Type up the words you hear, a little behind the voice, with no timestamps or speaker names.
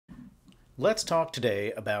Let's talk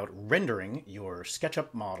today about rendering your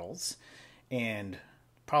SketchUp models. And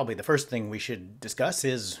probably the first thing we should discuss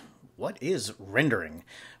is, what is rendering?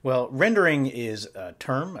 Well, rendering is a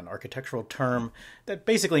term, an architectural term, that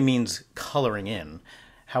basically means coloring in.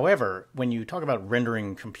 However, when you talk about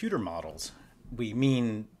rendering computer models, we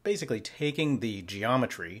mean basically taking the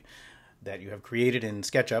geometry that you have created in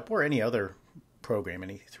SketchUp or any other program,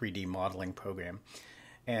 any 3D modeling program,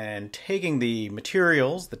 and taking the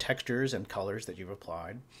materials, the textures and colors that you've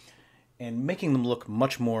applied, and making them look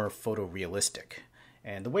much more photorealistic.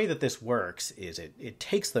 And the way that this works is it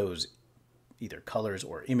takes those either colors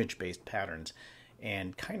or image-based patterns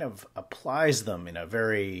and kind of applies them in a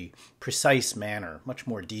very precise manner, much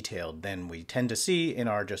more detailed than we tend to see in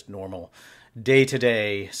our just normal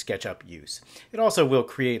day-to-day SketchUp use. It also will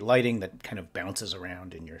create lighting that kind of bounces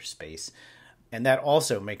around in your space. And that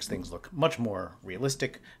also makes things look much more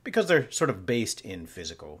realistic because they're sort of based in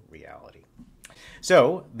physical reality.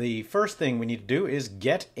 So the first thing we need to do is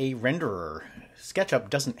get a renderer. SketchUp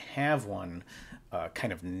doesn't have one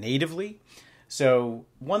kind of natively. So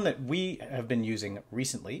one that we have been using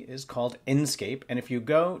recently is called Enscape. And if you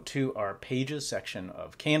go to our Pages section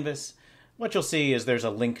of Canvas, what you'll see is there's a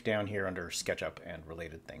link down here under SketchUp and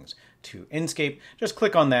related things to Enscape. Just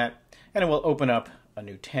click on that and it will open up a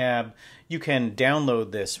new tab. You can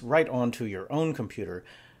download this right onto your own computer.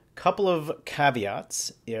 Couple of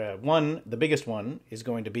caveats. The biggest one is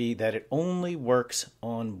going to be that it only works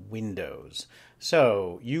on Windows.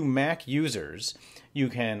 So you Mac users, you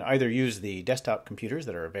can either use the desktop computers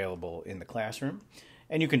that are available in the classroom,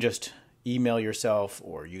 and you can just email yourself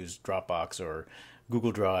or use Dropbox or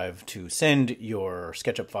Google Drive to send your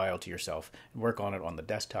SketchUp file to yourself and work on it on the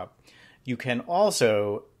desktop. You can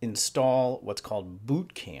also install what's called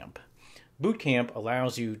Boot Camp. Boot Camp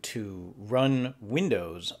allows you to run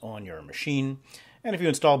Windows on your machine. And if you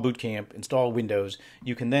install Boot Camp, install Windows,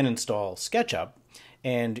 you can then install SketchUp.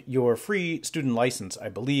 And your free student license, I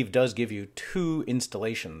believe, does give you 2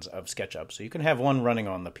 installations of SketchUp. So you can have one running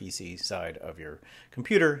on the PC side of your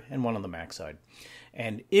computer and one on the Mac side.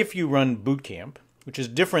 And if you run Boot Camp, which is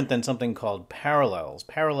different than something called Parallels.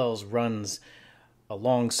 Parallels runs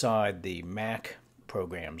alongside the Mac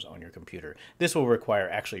programs on your computer. This will require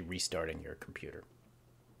actually restarting your computer.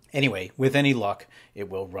 Anyway, with any luck, it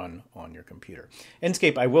will run on your computer.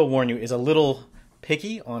 Enscape, I will warn you, is a little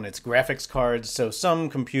picky on its graphics cards, so some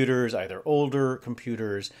computers, either older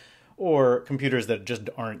computers or computers that just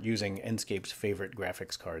aren't using Enscape's favorite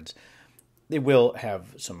graphics cards, they will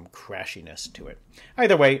have some crashiness to it.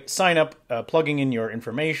 Either way, sign up, plugging in your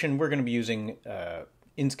information. We're going to be using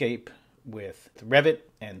Enscape with Revit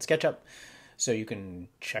and SketchUp, so you can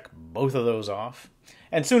check both of those off.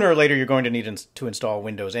 And sooner or later, you're going to need to install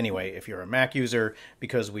Windows anyway if you're a Mac user,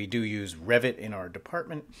 because we do use Revit in our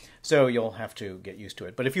department, so you'll have to get used to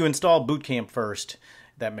it. But if you install Boot Camp first,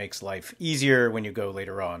 that makes life easier when you go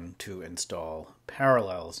later on to install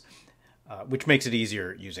Parallels, which makes it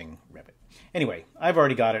easier using Revit. Anyway, I've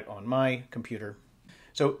already got it on my computer.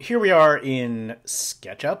 So here we are in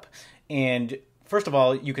SketchUp, and first of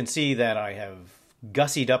all, you can see that I have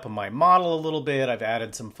gussied up my model a little bit. I've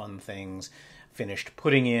added some fun things, finished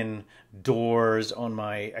putting in doors on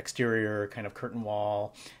my exterior kind of curtain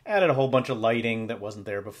wall, added a whole bunch of lighting that wasn't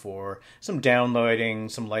there before, some down lighting,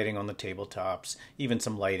 some lighting on the tabletops, even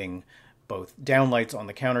some lighting, both downlights on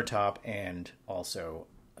the countertop and also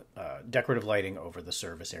decorative lighting over the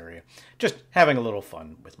service area. Just having a little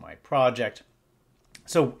fun with my project.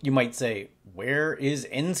 So you might say, where is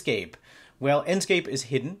Enscape? Well, Enscape is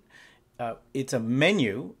hidden. It's a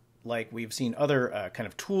menu, like we've seen other kind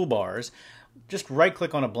of toolbars. Just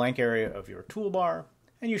right-click on a blank area of your toolbar,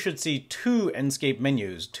 and you should see 2 Enscape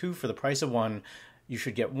menus, 2 for the price of 1. You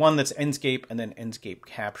should get one that's Enscape and then Enscape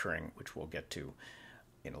Capturing, which we'll get to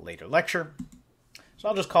in a later lecture. So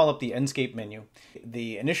I'll just call up the Enscape menu.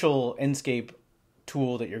 The initial Enscape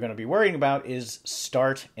tool that you're going to be worrying about is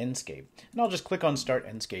Start Enscape. And I'll just click on Start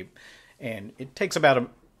Enscape, and it takes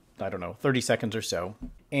about 30 seconds or so.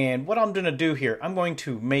 And what I'm going to do here, I'm going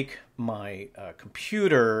to make my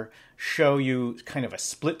computer show you kind of a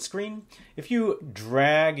split screen. If you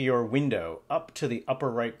drag your window up to the upper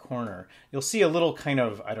right corner, you'll see a little kind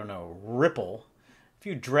of, ripple. If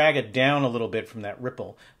you drag it down a little bit from that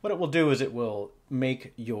ripple, what it will do is it will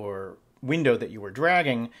make your window that you were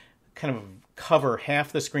dragging kind of cover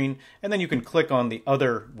half the screen, and then you can click on the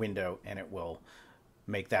other window and it will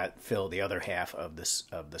make that fill the other half of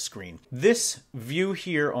the screen. This view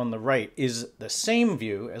here on the right is the same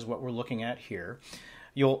view as what we're looking at here.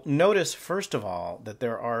 You'll notice, first of all, that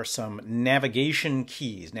there are some navigation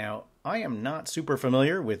keys. Now, I am not super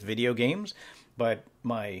familiar with video games, but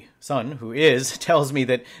my son, who is, tells me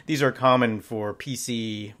that these are common for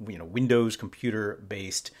PC, Windows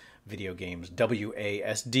computer-based video games.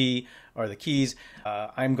 WASD are the keys.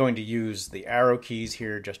 I'm going to use the arrow keys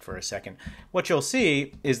here just for a second. What you'll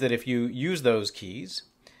see is that if you use those keys,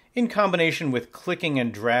 in combination with clicking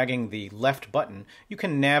and dragging the left button, you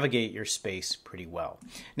can navigate your space pretty well.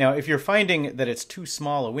 Now, if you're finding that it's too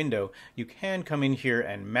small a window, you can come in here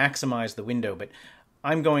and maximize the window, but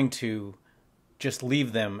I'm going to just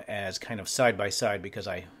leave them as kind of side by side because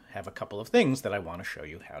I have a couple of things that I want to show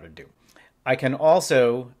you how to do. I can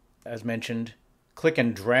also, as mentioned, click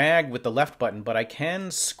and drag with the left button, but I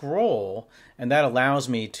can scroll, and that allows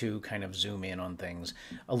me to kind of zoom in on things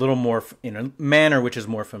a little more in a manner which is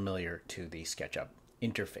more familiar to the SketchUp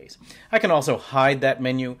interface. I can also hide that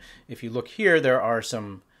menu. If you look here, there are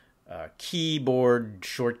some keyboard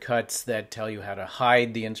shortcuts that tell you how to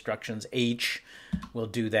hide the instructions. H will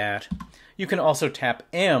do that. You can also tap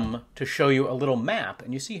M to show you a little map,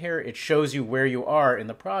 and you see here it shows you where you are in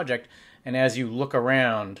the project, and as you look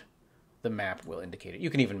around, the map will indicate it.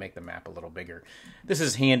 You can even make the map a little bigger. This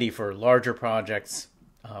is handy for larger projects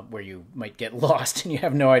where you might get lost and you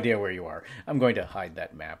have no idea where you are. I'm going to hide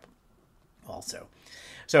that map also.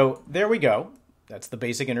 So there we go. That's the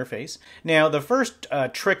basic interface. Now, the first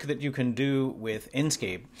trick that you can do with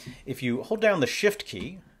Enscape, if you hold down the Shift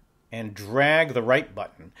key and drag the right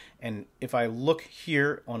button, and if I look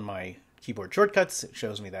here on my keyboard shortcuts, it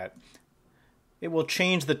shows me that it will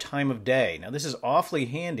change the time of day. Now, this is awfully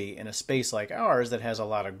handy in a space like ours that has a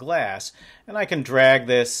lot of glass, and I can drag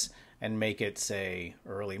this and make it, say,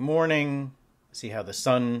 early morning. See how the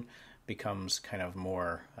sun becomes kind of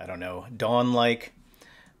more, I don't know, dawn-like.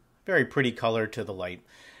 Very pretty color to the light.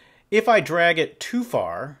 If I drag it too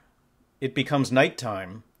far, it becomes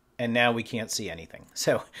nighttime, and now we can't see anything.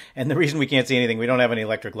 So, and the reason we can't see anything, we don't have any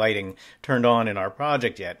electric lighting turned on in our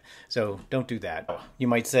project yet, so don't do that. You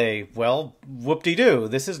might say, well, whoop-de-doo,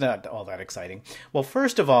 this is not all that exciting. Well,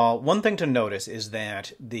 first of all, one thing to notice is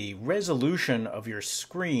that the resolution of your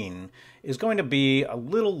screen is going to be a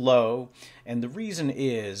little low, and the reason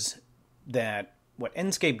is that what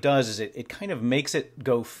Enscape does is it kind of makes it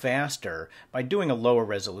go faster by doing a lower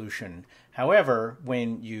resolution. However,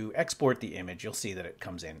 when you export the image, you'll see that it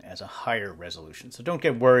comes in as a higher resolution. So don't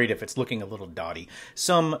get worried if it's looking a little dotty.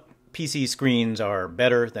 Some PC screens are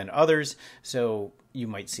better than others, so you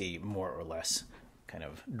might see more or less kind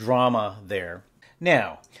of drama there.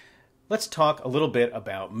 Now, let's talk a little bit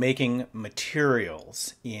about making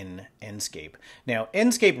materials in Enscape. Now,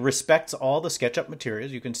 Enscape respects all the SketchUp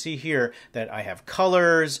materials. You can see here that I have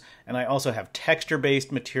colors, and I also have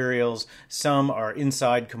texture-based materials. Some are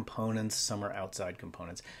inside components, some are outside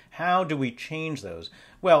components. How do we change those?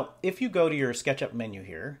 Well, if you go to your SketchUp menu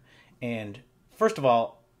here, and first of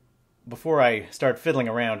all, before I start fiddling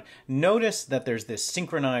around, notice that there's this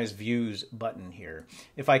Synchronize Views button here.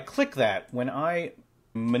 If I click that, when I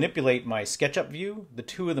manipulate my SketchUp view, the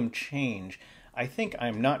two of them change. I think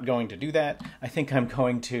I'm not going to do that. I think I'm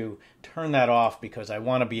going to turn that off because I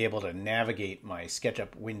want to be able to navigate my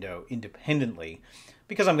SketchUp window independently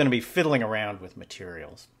because I'm going to be fiddling around with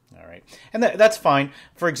materials. All right, and that's fine.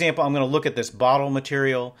 For example, I'm going to look at this bottle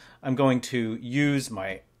material. I'm going to use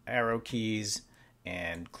my arrow keys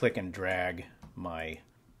and click and drag my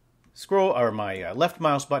scroll or my left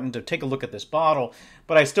mouse button to take a look at this bottle,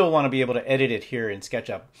 but I still want to be able to edit it here in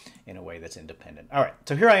SketchUp in a way that's independent. All right,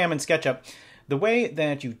 so here I am in SketchUp. The way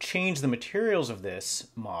that you change the materials of this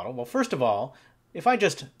model, well, first of all, if I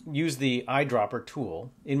just use the eyedropper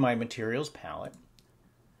tool in my materials palette,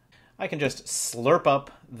 I can just slurp up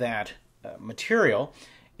that material,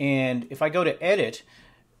 and if I go to edit,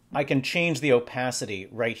 I can change the opacity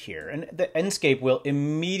right here, and the Enscape will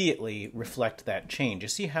immediately reflect that change. You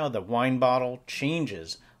see how the wine bottle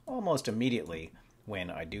changes almost immediately when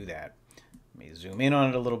I do that. Let me zoom in on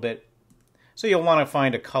it a little bit. So you'll want to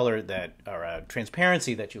find a color that, or a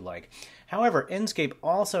transparency that you like. However, Enscape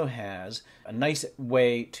also has a nice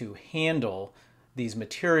way to handle these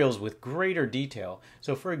materials with greater detail.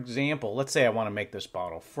 So for example, let's say I want to make this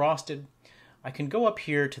bottle frosted. I can go up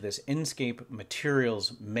here to this Enscape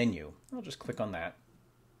Materials menu. I'll just click on that.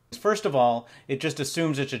 First of all, it just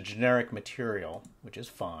assumes it's a generic material, which is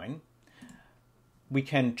fine. We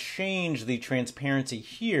can change the transparency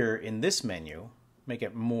here in this menu, make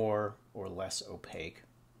it more or less opaque.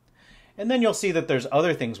 And then you'll see that there's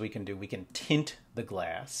other things we can do. We can tint the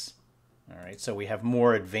glass. All right, so we have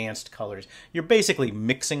more advanced colors. You're basically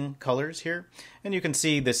mixing colors here. And you can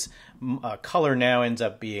see this color now ends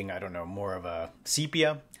up being, I don't know, more of a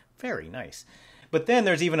sepia. Very nice. But then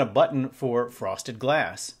there's even a button for frosted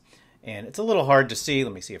glass. And it's a little hard to see.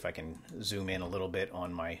 Let me see if I can zoom in a little bit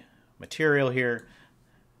on my material here.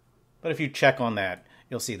 But if you check on that,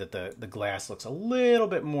 you'll see that the glass looks a little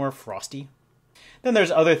bit more frosty. Then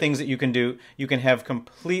there's other things that you can do. You can have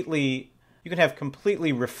completely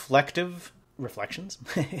reflective reflections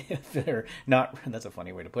if they're not, that's a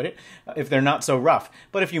funny way to put it, if they're not so rough.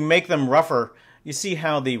 But if you make them rougher, you see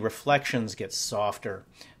how the reflections get softer.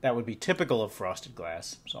 That would be typical of frosted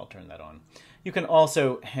glass, so I'll turn that on. You can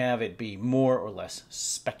also have it be more or less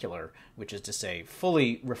specular, which is to say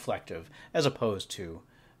fully reflective, as opposed to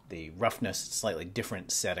the roughness, slightly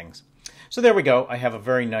different settings. So there we go. I have a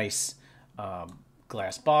very nice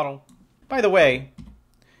glass bottle. By the way,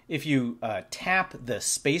 if you tap the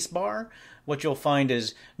space bar, what you'll find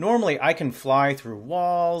is normally I can fly through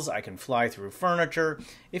walls, I can fly through furniture.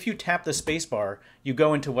 If you tap the space bar, you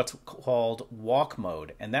go into what's called walk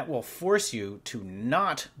mode, and that will force you to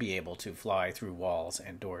not be able to fly through walls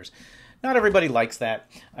and doors. Not everybody likes that,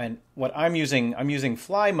 and what I'm using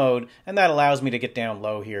fly mode, and that allows me to get down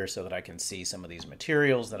low here so that I can see some of these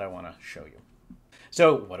materials that I want to show you.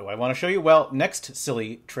 So what do I want to show you? Well, next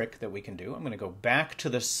silly trick that we can do, I'm going to go back to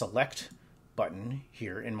the select button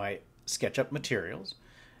here in my SketchUp materials,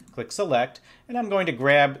 click select, and I'm going to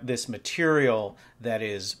grab this material that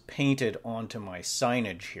is painted onto my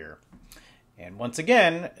signage here. And once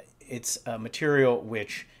again, it's a material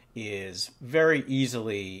which is very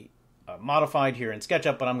easily modified here in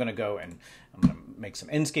SketchUp, but I'm going to go and I'm going to make some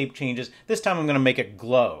Enscape changes. This time I'm going to make it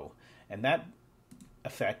glow, and that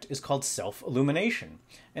effect is called self-illumination.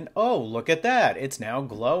 And oh, look at that, it's now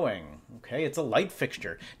glowing. Okay, it's a light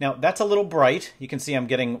fixture. Now that's a little bright. You can see I'm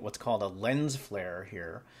getting what's called a lens flare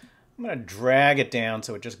here. I'm going to drag it down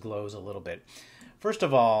so it just glows a little bit. First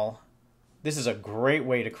of all, this is a great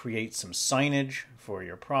way to create some signage for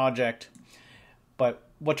your project. But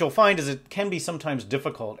what you'll find is it can be sometimes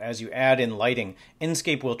difficult as you add in lighting.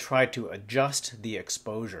 Enscape will try to adjust the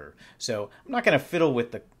exposure. So I'm not going to fiddle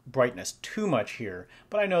with the brightness too much here,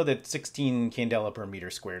 but I know that 16 candela per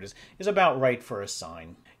meter squared is about right for a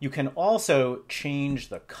sign. You can also change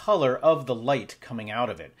the color of the light coming out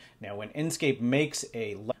of it. Now when Enscape makes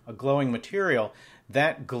a glowing material,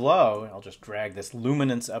 that glow, I'll just drag this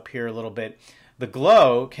luminance up here a little bit, the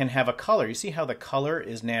glow can have a color. You see how the color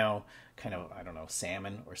is now kind of, I don't know,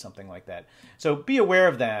 salmon or something like that. So be aware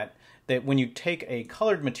of that when you take a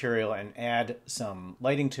colored material and add some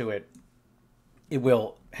lighting to it, it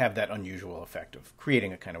will have that unusual effect of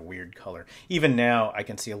creating a kind of weird color. Even now, I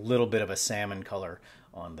can see a little bit of a salmon color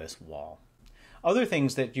on this wall. Other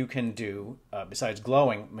things that you can do besides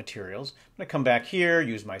glowing materials, I'm going to come back here,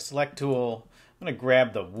 use my select tool. I'm going to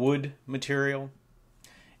grab the wood material.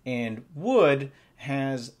 And wood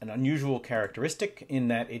has an unusual characteristic in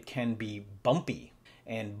that it can be bumpy.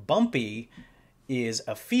 And bumpy is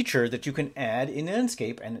a feature that you can add in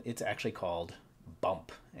Enscape, and it's actually called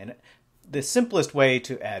bump. And the simplest way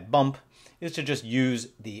to add bump is to just use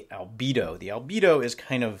the albedo. The albedo is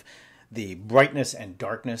kind of the brightness and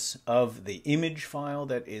darkness of the image file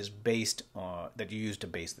that is based on, that you use to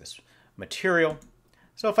base this material.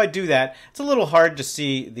 So if I do that, it's a little hard to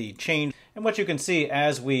see the change. And what you can see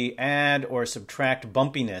as we add or subtract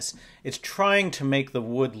bumpiness, it's trying to make the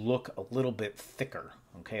wood look a little bit thicker,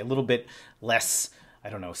 okay, a little bit less, I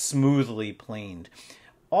don't know, smoothly planed.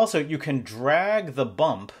 Also, you can drag the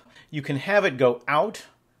bump. You can have it go out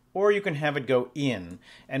or you can have it go in.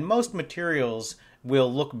 And most materials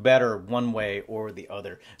will look better one way or the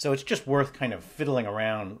other. So it's just worth kind of fiddling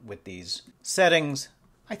around with these settings.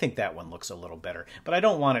 I think that one looks a little better, but I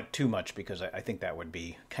don't want it too much because I think that would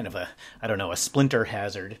be kind of a, I don't know, a splinter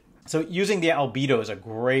hazard. So using the albedo is a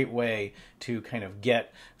great way to kind of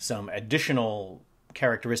get some additional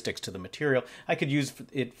characteristics to the material. I could use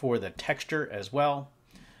it for the texture as well.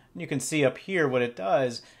 And you can see up here what it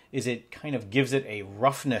does is it kind of gives it a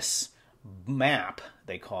roughness map,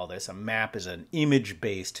 they call this. A map is an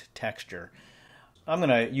image-based texture. I'm going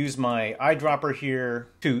to use my eyedropper here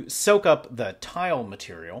to soak up the tile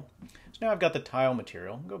material. So now I've got the tile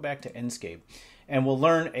material. Go back to Enscape and we'll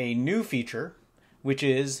learn a new feature, which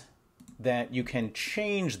is that you can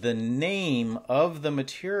change the name of the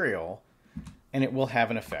material and it will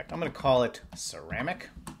have an effect. I'm going to call it ceramic.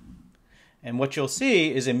 And what you'll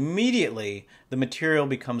see is immediately the material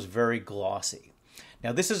becomes very glossy.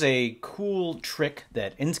 Now this is a cool trick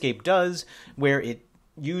that Enscape does where it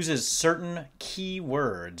uses certain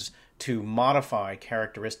keywords to modify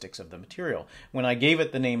characteristics of the material. When I gave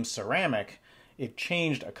it the name ceramic, it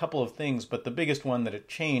changed a couple of things, but the biggest one that it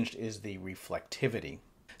changed is the reflectivity.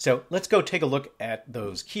 So let's go take a look at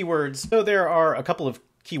those keywords. So there are a couple of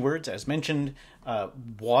keywords, as mentioned.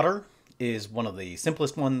 Water is one of the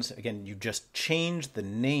simplest ones. Again, you just change the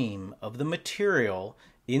name of the material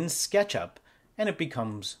in SketchUp and it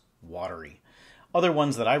becomes watery. Other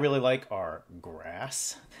ones that I really like are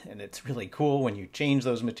grass, and it's really cool when you change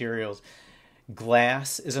those materials.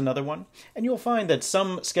 Glass is another one, and you'll find that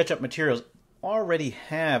some SketchUp materials already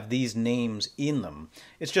have these names in them.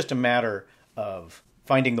 It's just a matter of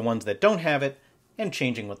finding the ones that don't have it and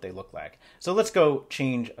changing what they look like. So let's go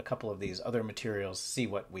change a couple of these other materials, see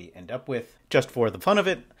what we end up with. Just for the fun of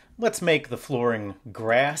it, let's make the flooring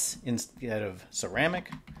grass instead of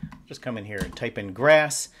ceramic. Just come in here and type in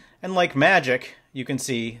grass, and like magic, you can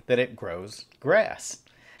see that it grows grass.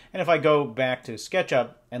 And if I go back to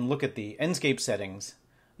SketchUp and look at the Enscape settings,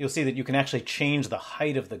 you'll see that you can actually change the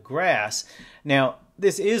height of the grass. Now,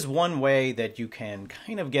 this is one way that you can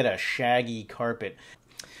kind of get a shaggy carpet.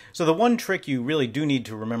 So the one trick you really do need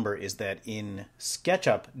to remember is that in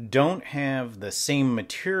SketchUp, don't have the same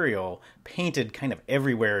material painted kind of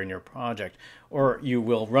everywhere in your project, or you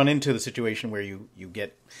will run into the situation where you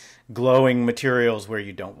get glowing materials where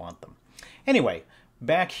you don't want them. Anyway,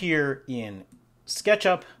 back here in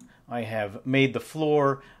SketchUp, I have made the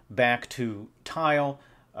floor back to tile,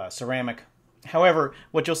 ceramic. However,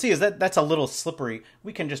 what you'll see is that that's a little slippery.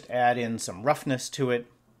 We can just add in some roughness to it.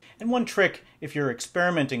 And one trick, if you're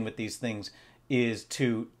experimenting with these things, is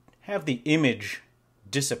to have the image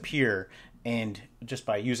disappear, and just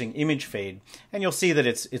by using image fade, and you'll see that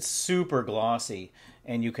it's super glossy,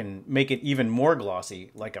 and you can make it even more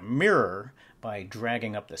glossy, like a mirror, by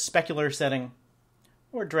dragging up the specular setting,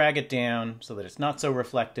 or drag it down so that it's not so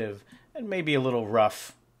reflective, and maybe a little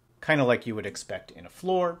rough, kind of like you would expect in a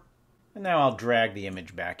floor. And now I'll drag the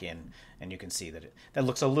image back in, and you can see that that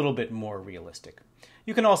looks a little bit more realistic.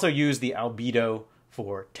 You can also use the albedo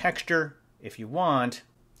for texture if you want.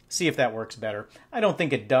 See if that works better. I don't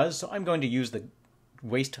think it does, so I'm going to use the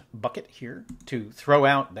waste bucket here to throw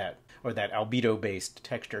out that albedo-based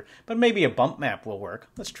texture. But maybe a bump map will work.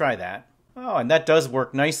 Let's try that. Oh, and that does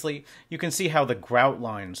work nicely. You can see how the grout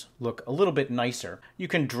lines look a little bit nicer. You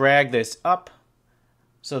can drag this up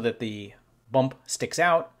so that the bump sticks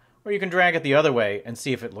out, or you can drag it the other way and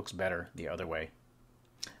see if it looks better the other way.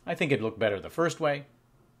 I think it looked better the first way,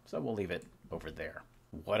 so we'll leave it over there.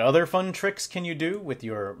 What other fun tricks can you do with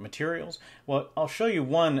your materials? Well, I'll show you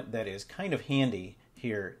one that is kind of handy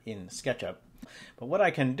here in SketchUp. But what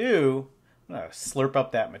I can do, I'm going to slurp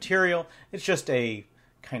up that material. It's just a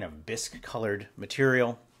kind of bisque colored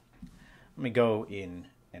material. Let me go in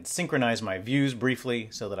and synchronize my views briefly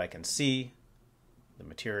so that I can see the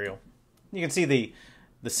material. You can see the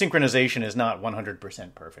synchronization is not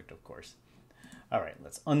 100% perfect, of course. All right,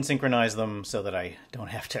 let's unsynchronize them so that I don't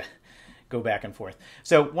have to go back and forth.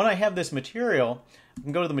 So when I have this material, I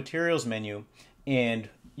can go to the materials menu, and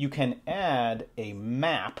you can add a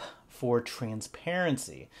map for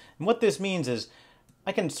transparency. And what this means is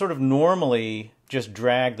I can sort of normally just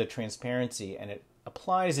drag the transparency and it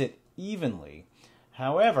applies it evenly.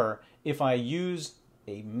 However, if I use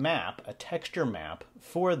a map, a texture map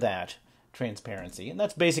for that transparency, and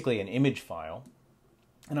that's basically an image file,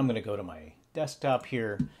 and I'm going to go to my desktop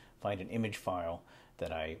here, find an image file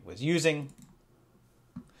that I was using.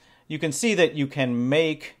 You can see that you can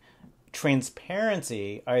make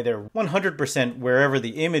transparency either 100% wherever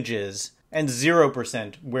the image is and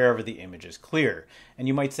 0% wherever the image is clear. And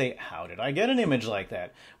you might say, how did I get an image like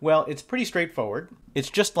that? Well, it's pretty straightforward. It's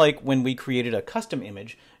just like when we created a custom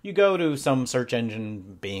image. You go to some search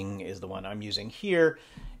engine, Bing is the one I'm using here,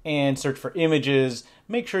 and search for images.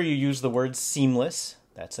 Make sure you use the word seamless.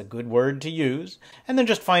 That's a good word to use. And then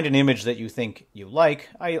just find an image that you think you like.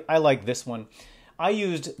 I like this one. I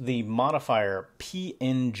used the modifier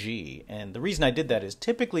PNG, and the reason I did that is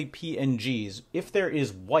typically PNGs, if there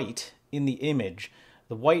is white in the image,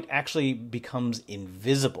 the white actually becomes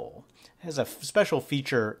invisible. It has a special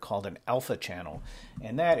feature called an alpha channel,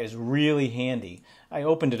 and that is really handy. I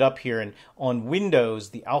opened it up here, and on Windows,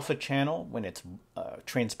 the alpha channel, when it's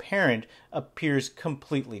transparent, appears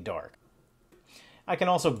completely dark. I can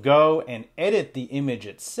also go and edit the image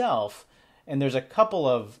itself, and there's a couple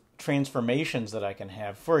of transformations that I can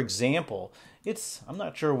have. For example, I'm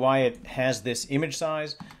not sure why it has this image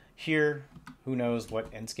size here. Who knows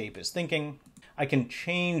what Enscape is thinking. I can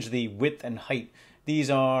change the width and height.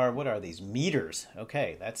 These are, what are these? Meters.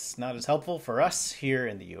 Okay, that's not as helpful for us here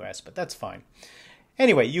in the US, but that's fine.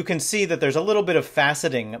 Anyway, you can see that there's a little bit of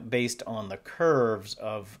faceting based on the curves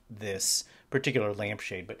of this particular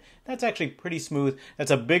lampshade, but that's actually pretty smooth.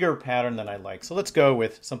 That's a bigger pattern than I like. So let's go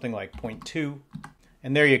with something like 0.2.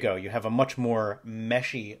 And there you go. You have a much more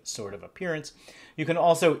meshy sort of appearance. You can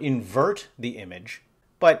also invert the image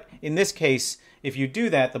But in this case, if you do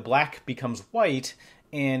that, the black becomes white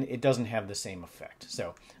and it doesn't have the same effect.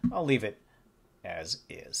 So I'll leave it as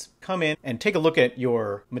is. Come in and take a look at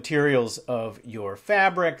your materials of your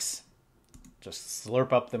fabrics. Just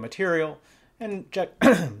slurp up the material and check,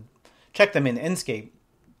 check them in Enscape.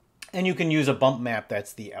 And you can use a bump map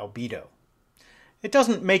that's the albedo. It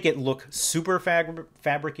doesn't make it look super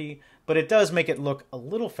fabric-y, but it does make it look a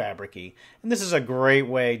little fabric-y. And this is a great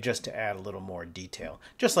way just to add a little more detail,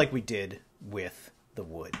 just like we did with the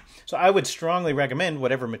wood. So I would strongly recommend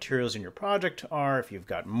whatever materials in your project are, if you've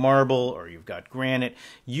got marble or you've got granite,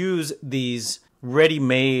 use these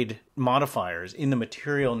ready-made modifiers in the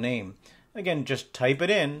material name. Again, just type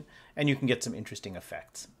it in and you can get some interesting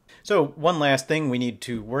effects. So one last thing we need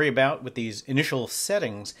to worry about with these initial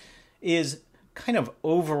settings is kind of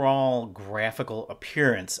overall graphical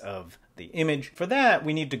appearance of the image. For that,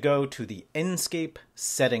 we need to go to the Enscape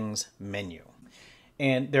settings menu.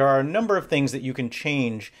 And there are a number of things that you can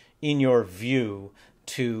change in your view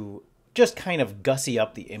to just kind of gussy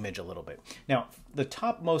up the image a little bit. Now, the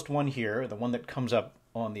topmost one here, the one that comes up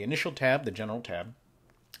on the initial tab, the general tab,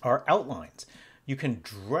 are outlines. You can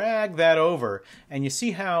drag that over and you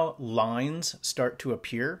see how lines start to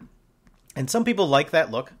appear. And some people like that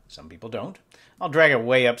look, some people don't. I'll drag it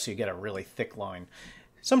way up so you get a really thick line.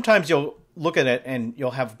 Sometimes you'll look at it and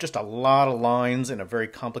you'll have just a lot of lines in a very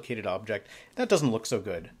complicated object. That doesn't look so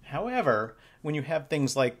good. However, when you have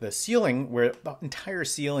things like the ceiling where the entire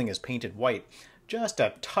ceiling is painted white, just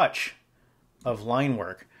a touch of line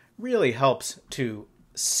work really helps to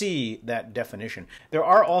see that definition. There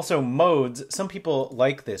are also modes. Some people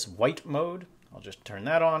like this white mode. I'll just turn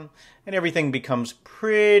that on and everything becomes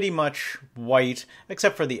pretty much white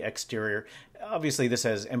except for the exterior. Obviously this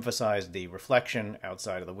has emphasized the reflection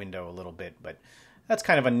outside of the window a little bit, but that's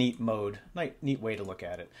kind of a neat mode, neat way to look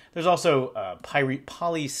at it. There's also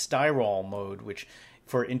polystyrol mode, which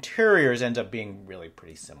for interiors ends up being really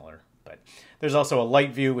pretty similar. But there's also a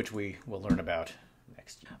light view, which we will learn about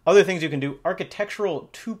next. Other things you can do, architectural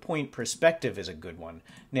two-point perspective is a good one.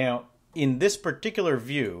 Now, in this particular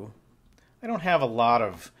view, I don't have a lot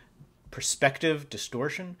of perspective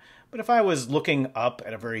distortion, but if I was looking up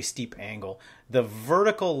at a very steep angle, the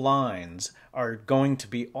vertical lines are going to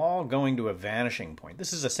be all going to a vanishing point.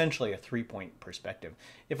 This is essentially a three-point perspective.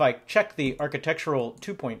 If I check the architectural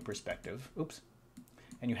two-point perspective, oops,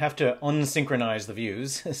 and you have to unsynchronize the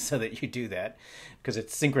views so that you do that, because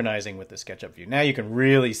it's synchronizing with the SketchUp view. Now you can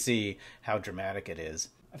really see how dramatic it is.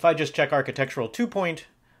 If I just check architectural two-point,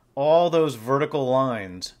 all those vertical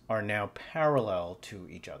lines are now parallel to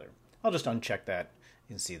each other. I'll just uncheck that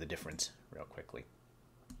and see the difference real quickly.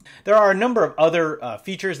 There are a number of other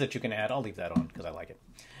features that you can add. I'll leave that on because I like it.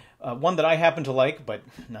 One that I happen to like, but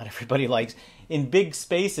not everybody likes, in big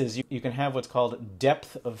spaces you can have what's called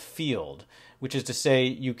depth of field, which is to say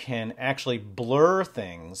you can actually blur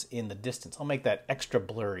things in the distance. I'll make that extra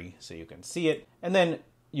blurry so you can see it. And then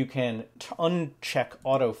you can uncheck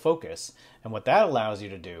autofocus, and what that allows you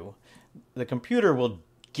to do, the computer will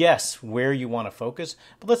guess where you want to focus.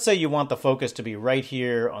 But let's say you want the focus to be right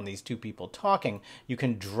here on these two people talking. You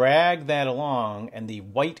can drag that along and the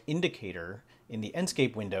white indicator in the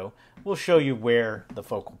Enscape window will show you where the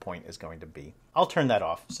focal point is going to be. I'll turn that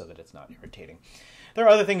off so that it's not irritating. There are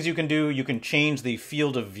other things you can do. You can change the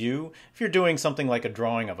field of view. If you're doing something like a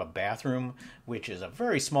drawing of a bathroom, which is a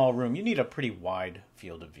very small room, you need a pretty wide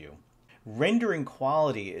field of view. Rendering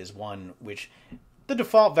quality is one which the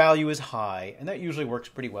default value is high, and that usually works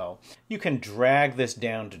pretty well. You can drag this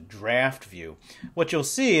down to draft view. What you'll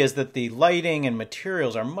see is that the lighting and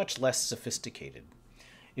materials are much less sophisticated.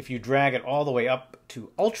 If you drag it all the way up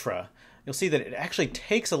to ultra, you'll see that it actually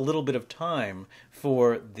takes a little bit of time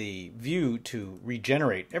for the view to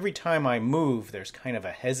regenerate. Every time I move, there's kind of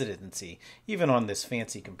a hesitancy, even on this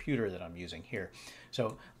fancy computer that I'm using here.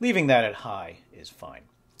 So leaving that at high is fine.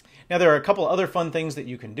 Now there are a couple other fun things that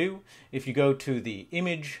you can do. If you go to the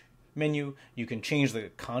image menu, you can change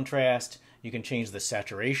the contrast, you can change the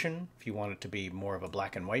saturation if you want it to be more of a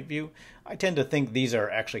black and white view. I tend to think these are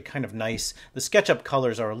actually kind of nice. The SketchUp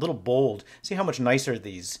colors are a little bold. See how much nicer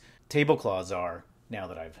these tablecloths are now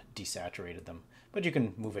that I've desaturated them. But you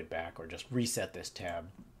can move it back or just reset this tab,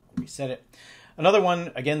 reset it. Another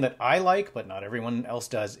one, again, that I like, but not everyone else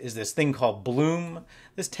does, is this thing called bloom.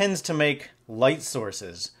 This tends to make light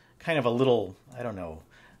sources kind of a little, I don't know,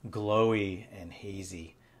 glowy and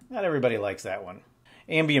hazy. Not everybody likes that one.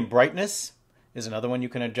 Ambient brightness is another one you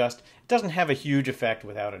can adjust. It doesn't have a huge effect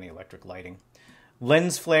without any electric lighting.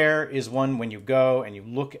 Lens flare is one when you go and you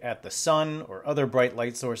look at the sun or other bright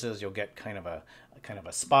light sources, you'll get kind of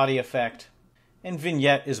a spotty effect. And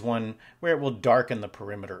vignette is one where it will darken the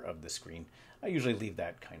perimeter of the screen. I usually leave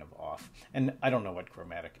that kind of off. And I don't know what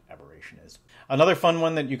chromatic aberration is. Another fun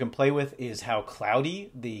one that you can play with is how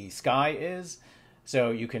cloudy the sky is.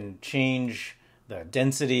 So you can change the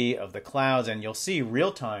density of the clouds, and you'll see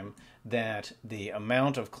real time that the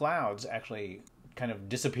amount of clouds actually kind of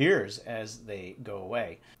disappears as they go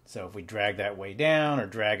away. So if we drag that way down or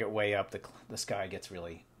drag it way up, the sky gets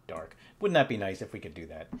really dark. Wouldn't that be nice if we could do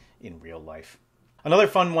that in real life? Another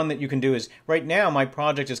fun one that you can do is, right now my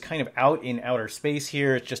project is kind of out in outer space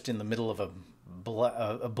here. It's just in the middle of a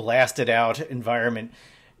blasted out environment.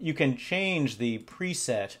 You can change the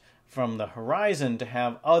preset from the horizon to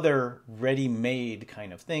have other ready-made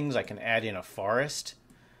kind of things. I can add in a forest.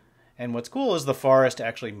 And what's cool is the forest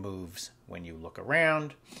actually moves when you look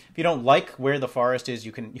around. If you don't like where the forest is,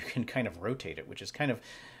 you can kind of rotate it, which is kind of,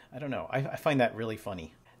 I don't know, I find that really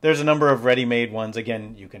funny. There's a number of ready-made ones.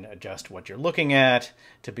 Again, you can adjust what you're looking at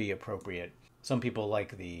to be appropriate. Some people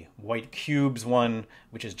like the white cubes one,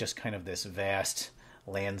 which is just kind of this vast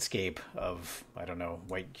landscape of, I don't know,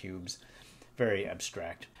 white cubes. Very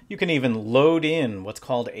abstract. You can even load in what's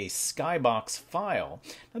called a skybox file.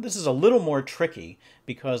 Now this is a little more tricky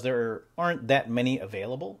because there aren't that many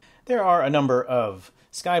available. There are a number of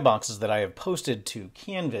skyboxes that I have posted to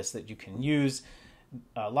Canvas that you can use.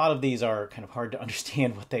 A lot of these are kind of hard to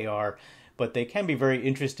understand what they are, but they can be very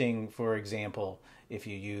interesting. For example, if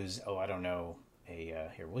you use, I don't know,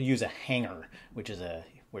 here we'll use a hangar, which is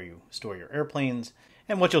where you store your airplanes.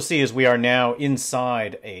 And what you'll see is we are now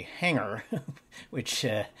inside a hangar, which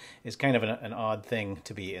is kind of an odd thing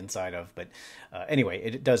to be inside of. But anyway,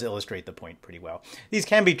 it does illustrate the point pretty well. These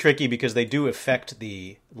can be tricky because they do affect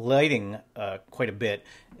the lighting quite a bit.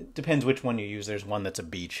 It depends which one you use. There's one that's a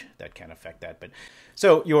beach that can affect that. But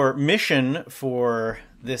so your mission for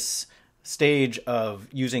this stage of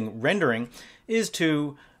using rendering is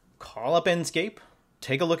to call up Enscape,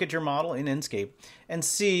 take a look at your model in Enscape, and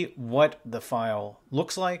see what the file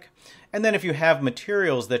looks like. And then if you have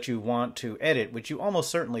materials that you want to edit, which you almost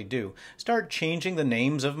certainly do, start changing the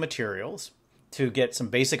names of materials to get some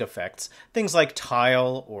basic effects. Things like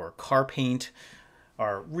tile or car paint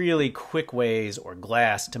are really quick ways, or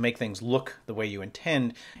glass, to make things look the way you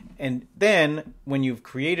intend. And then when you've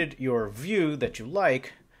created your view that you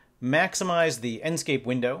like, maximize the Enscape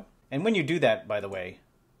window. And when you do that, by the way,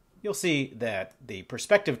 you'll see that the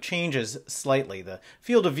perspective changes slightly. The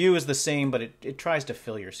field of view is the same, but it tries to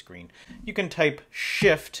fill your screen. You can type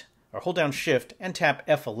Shift, or hold down Shift and tap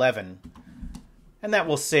F11, and that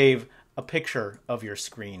will save a picture of your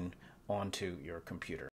screen onto your computer.